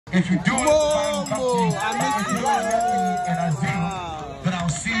If you do it, I miss you. And I see, then I'll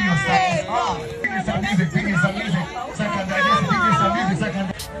see you. Give me some music. Give me some music. Second, give me some music.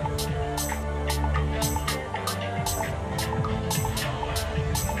 Second.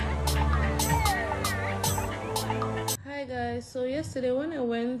 Hi guys, so yesterday when I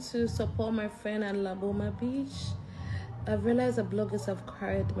went to support my friend at Laboma Beach, I realized that bloggers have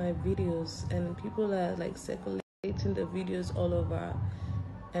carried my videos and people are like circulating the videos all over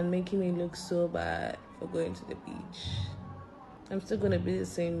and making me look so bad for going to the beach. I'm still gonna be the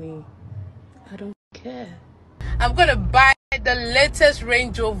same me. I don't care. I'm gonna buy the latest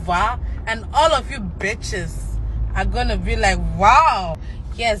Range Rover and all of you bitches are gonna be like, wow,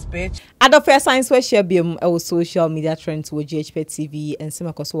 yes bitch. Other first science where share be our social media trends with GhPage TV and some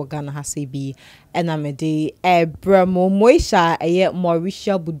across Ghana has be and I'm a day Bremo Moesha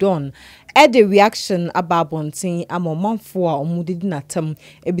Moesha Buduong the reaction about bonting I'm a month for or mooded natum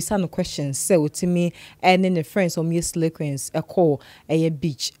a bisano questions so to me and then the friends or mere sequence a call a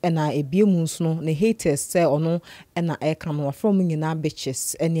beach and a beer moonsno ne haters say or no and I come from in our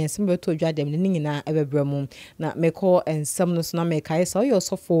bitches and yes some to drive them in our ever bremo na me call and some no na make I saw you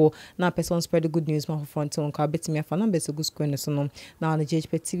also for na person spread the good news my front on car bit me for numbers a good screen so no now on the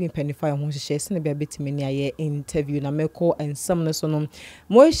GhPage TV penify on share send a bit me near interview na me call and some no so no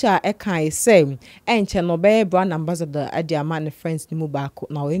Moesha I say and channel be brand ambassador at the man friends ni mu back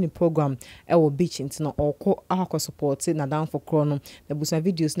now any program e will beach into no or akọ support na down for chrono the busa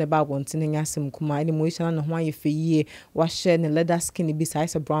videos na ba want na nyasem kuma any Moesha na ho ayefe yie wa share ne leather skin bi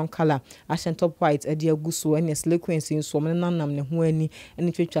size brown color ashen top white e de aguso any sequence so me nanam ne ho ani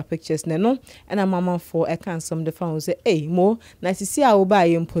any twetwa pictures ne no and mama for e kan some the fan say hey mo na sisi a wo ba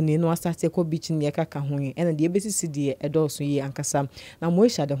ye mponi no start ko beach ne kaka ho and the ebesi de e do so ye ankasa na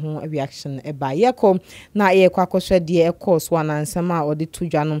Moesha de ho reaction eba yeko na ye kwakoswe de e course one ansama or the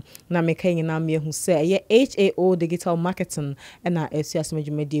tudwa na meka nyina me hu say ye HAO digital marketing na esias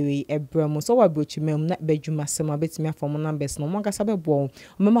medwumade we ebramo so wa brochimem na bedwuma sema betimi afom numbers no mo gasa bebo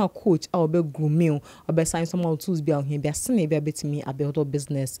mema coach a obe grooming obe science some tools bia ohia bia sene bia betimi abuild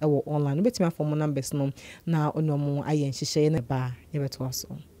business e wo online betimi afom numbers no na onomo ayen hihye na ba ye beto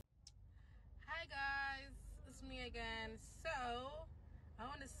aso. Hi guys, it's me again. So I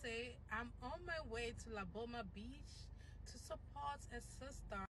want to say I'm on my way to Laboma Beach to support a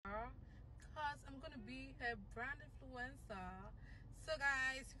sister because I'm going to be her brand influencer. So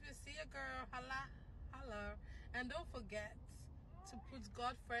guys, if you see a girl, holla. And don't forget to put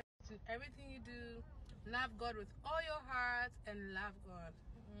God first in everything you do. Love God with all your heart and love God.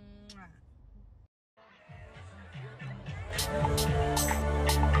 Mwah.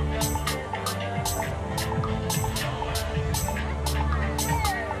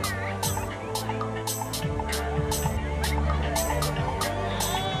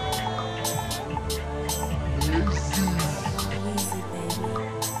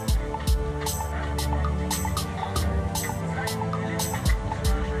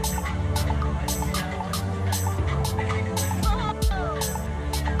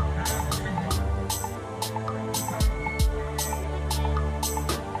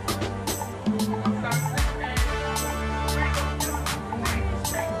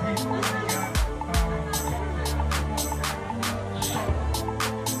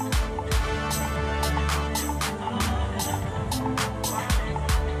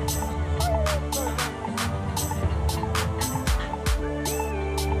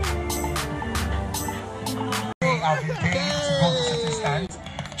 I've been paid to go to certain stands.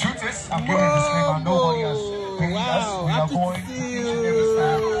 Truth is, I'm giving a disclaimer. Nobody has paid us. We are going to each and every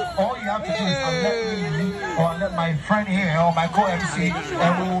stand. All you have to do is let me or let my friend here or my co-MC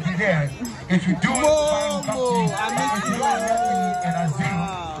and we will be there. If you do it, fine, come to you. If you don't let me and I see,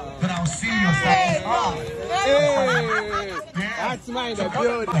 then I'll see you. That's mine, the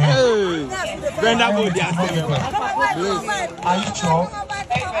building. Hey, Brenda Are you sure?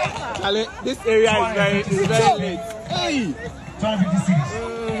 This area is very late. Hey! 250 cities.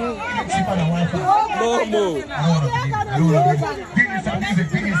 Cheaper than Wi-Fi. No. I don't want to believe. Give me some music.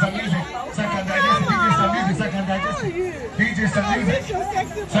 Give me some music. Second digestion. Give me some music. Second digestion. DJ some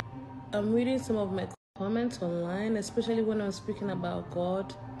music. I'm reading some of my comments online, especially when I'm speaking about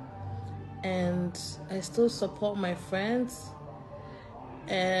God, and I still support my friends,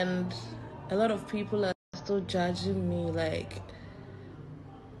 and a lot of people are still judging me like,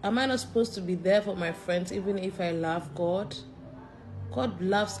 am I not supposed to be there for my friends even if I love God? God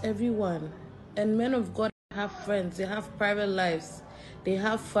loves everyone, and men of God have friends, they have private lives, they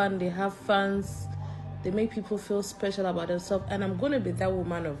have fun, they have fans, they make people feel special about themselves, and I'm going to be that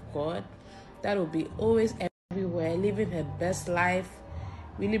woman of God that will be always everywhere, living her best life,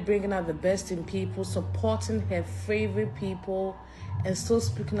 really bringing out the best in people, supporting her favorite people, and still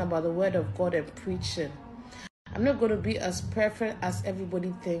speaking about the word of God and preaching. I'm not going to be as perfect as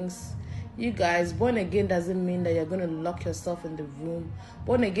everybody thinks. You guys, born again doesn't mean that you're going to lock yourself in the room.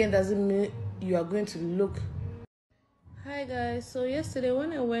 Born again doesn't mean you are going to look. Hi guys, so yesterday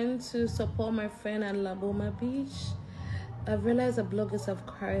when I went to support my friend at La Boma Beach, I realized that bloggers have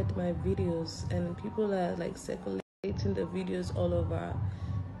carried my videos and people are like circulating the videos all over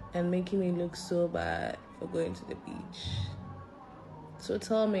and making me look so bad for going to the beach. So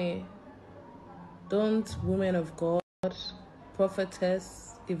tell me, don't women of God,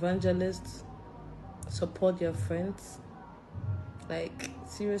 prophetess, evangelists support your friends? Like,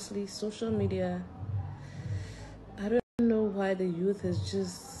 seriously, social media, I don't know why the youth is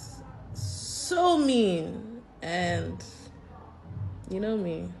just so mean. And you know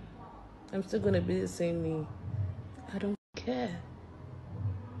me, I'm still gonna be the same me. I don't care.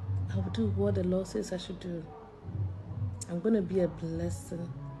 I will do what the Lord says I should do. I'm gonna be a blessing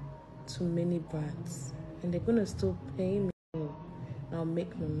to many brands, and they're gonna still pay me, and I'll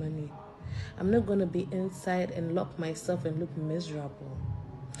make my money. I'm not gonna be inside and lock myself and look miserable.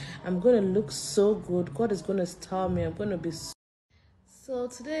 I'm gonna look so good. God is gonna style me. I'm gonna be so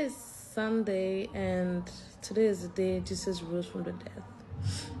today is Sunday, and today is the day Jesus rose from the dead.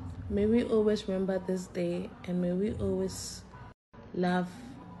 May we always remember this day, and may we always love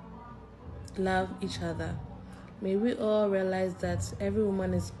each other. May we all realize that every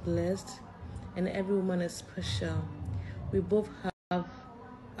woman is blessed and every woman is special. We both have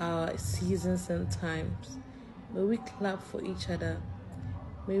our seasons and times. May we clap for each other.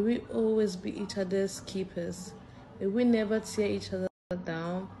 May we always be each other's keepers. May we never tear each other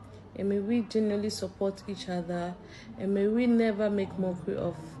down. And may we genuinely support each other. And may we never make mockery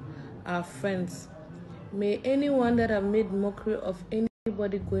of our friends. May anyone that have made mockery of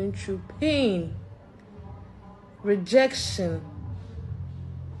anybody going through pain, rejection,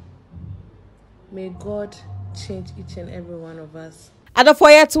 may God change each and every one of us.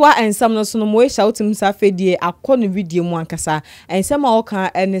 Adafoya toa ensam no so no Moesha wotim sa fedie akọ no video mu ankasa ensam a oka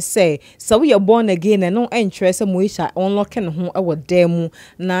ene say so we born again no entwere se Moesha unlock ne ho e wo dem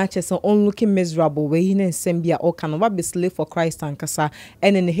na chese unlooking miserable we ne ensam bia oka no ba be slave for Christ ankasa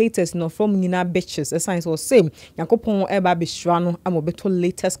ene ne haters no from nyina bitches signs was same yakopon e ba be hwa no amobeto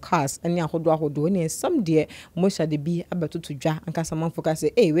latest cars ene ahodo ne ensam de Moesha de bi abetoto dwa ankasa man focus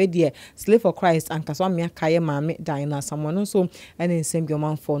eh we de slave for Christ ankasa me akaye maame dan na someone so ene same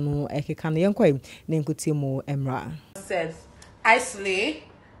man for no ekeka ne yenkwai ne nkuti mu emra says I slay,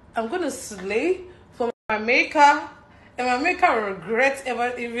 I'm gonna slay for my maker, and my maker will regret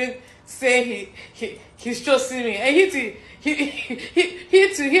ever even saying he's chosen me. And he to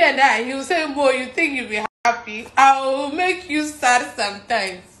hear that he will say, boy, you think you'll be happy, I will make you sad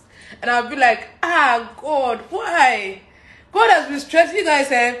sometimes. And I'll be like, God, why? God has been stressing you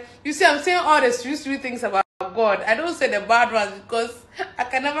guys. You see, I'm saying all the sweet things about God. I don't say the bad ones because I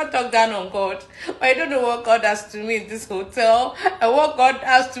can never talk down on God. But I don't know what God does to me in this hotel and what God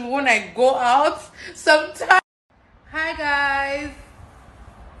does to me when I go out sometimes. Hi guys.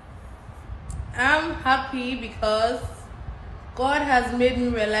 I'm happy because God has made me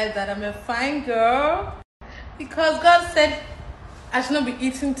realize that I'm a fine girl. Because God said I should not be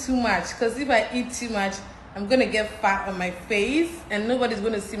eating too much. Because if I eat too much, I'm going to get fat on my face and nobody's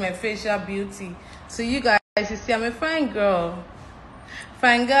going to see my facial beauty. So you guys, you see, I'm a fine girl.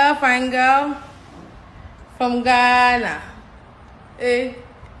 Fine girl from Ghana.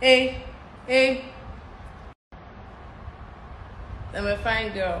 I'm a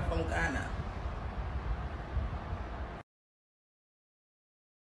fine girl from Ghana.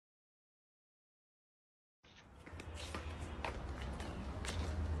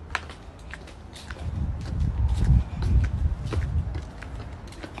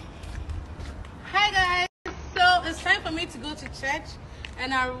 Hi guys, so it's time for me to go to church,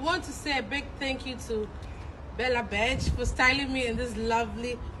 and I want to say a big thank you to Bella Bitch for styling me in this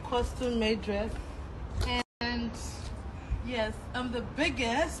lovely costume made dress. And yes, I'm the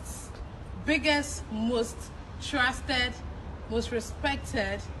biggest, most trusted, most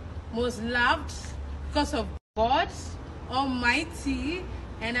respected, most loved because of God Almighty.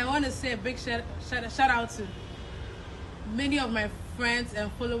 And I want to say a big shout out to many of my friends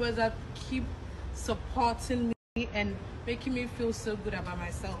and followers that keep supporting me and making me feel so good about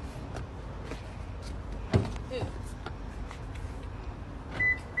myself. Ew.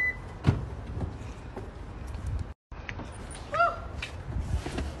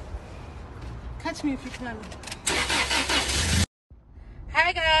 Catch me if you can.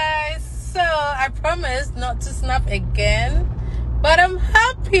 Hi guys, so I promised not to snap again But I'm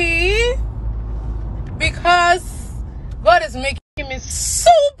happy because God is making me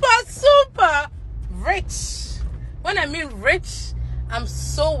super rich. When I mean rich, I'm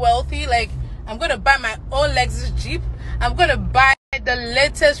so wealthy. Like, I'm going to buy my own Lexus Jeep. I'm going to buy the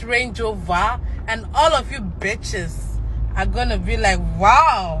latest Range Rover. And all of you bitches are going to be like,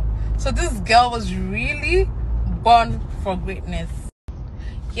 wow. So this girl was really born for greatness.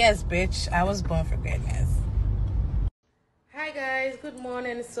 Yes, bitch, I was born for greatness. Hi guys, good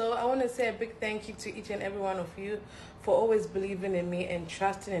morning. So I want to say a big thank you to each and every one of you for always believing in me and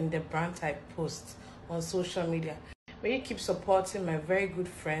trusting in the brand I post on social media. May you keep supporting my very good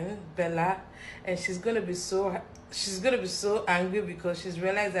friend Bella, and she's gonna be so angry because she's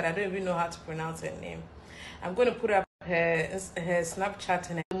realized that I don't even know how to pronounce her name. I'm gonna put up her Snapchat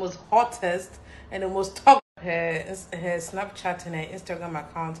and the most hottest and the most top her Snapchat and her Instagram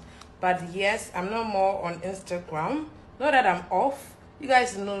account. But yes, I'm no more on Instagram. Not that I'm off. You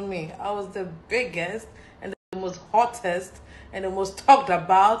guys know me. I was the biggest and the most hottest and the most talked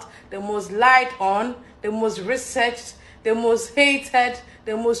about, the most lied on, the most researched, the most hated,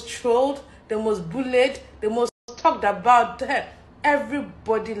 the most trolled, the most bullied, the most talked about.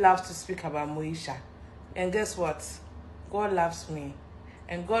 Everybody loves to speak about Moesha. And guess what? God loves me.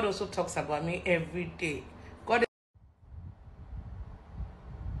 And God also talks about me every day. God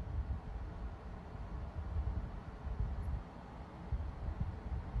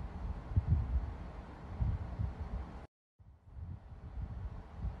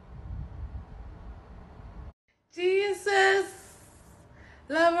Jesus,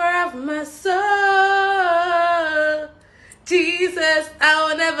 lover of my soul. Jesus, I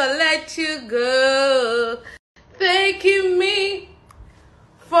will never let you go. Thanking me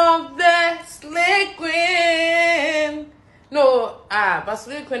for the slay queen. No, but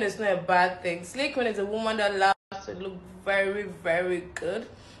slay queen is not a bad thing. Slay queen is a woman that loves to look very good.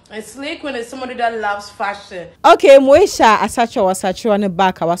 And slay queen is somebody that loves fashion. Okay, Moesha asacho on the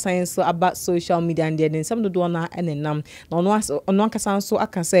back our science so about social media and then some do na enenam na ono akasa so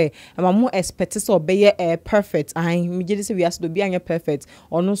aka say am mo expect so be perfect I me gye say we as do be anya perfect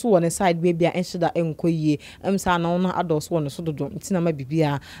ono so one side baby a enhida enkoyie am sa na ono adults one so do ntina ma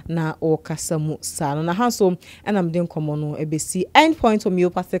bibia na o kasa mu sa no na hanso enam den komo no ebesi endpoint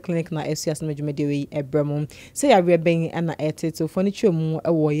homeopathy clinic na SUS na dwumede we ebramo say ya reben na eteto furniture mu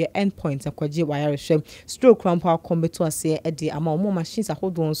ewo endpoint akwaje wire hwe stroke rampa kombeto ase edi ama omo machines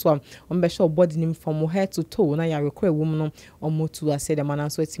ahodo nso on be show body nim from head to toe na ya require wom no omo tu ase de manan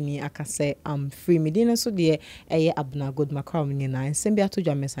so etimi akase am free medin so de eye abna good macron ni na nsem bi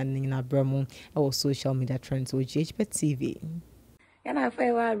atodwa mesa ni na bramo e social media trends o GhPage TV Yana fa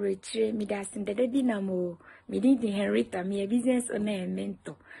retire me das in the dinamo me did Henrietta me a business owner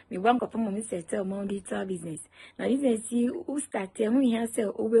mentor me bank of me settle my digital business now business who started who here say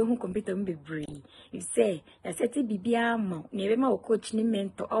owe who computer me bebree you say ya set bibia ma na be ma coach ni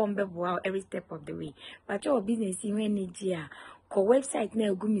mentor all mbebo every step of the way but your business when ni dia ko website na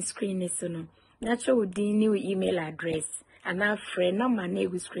egu mi screen so no natural din new email address and our friend no man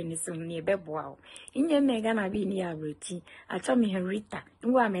egu screen so ni bebo inye mega na bi ni abreti acho me Henrietta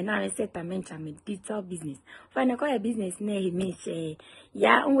ngwa me na settlement am digital business for na call business na he me say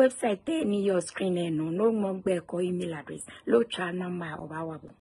ya website ni your screen no mo gbe ko email address lo tra number obawa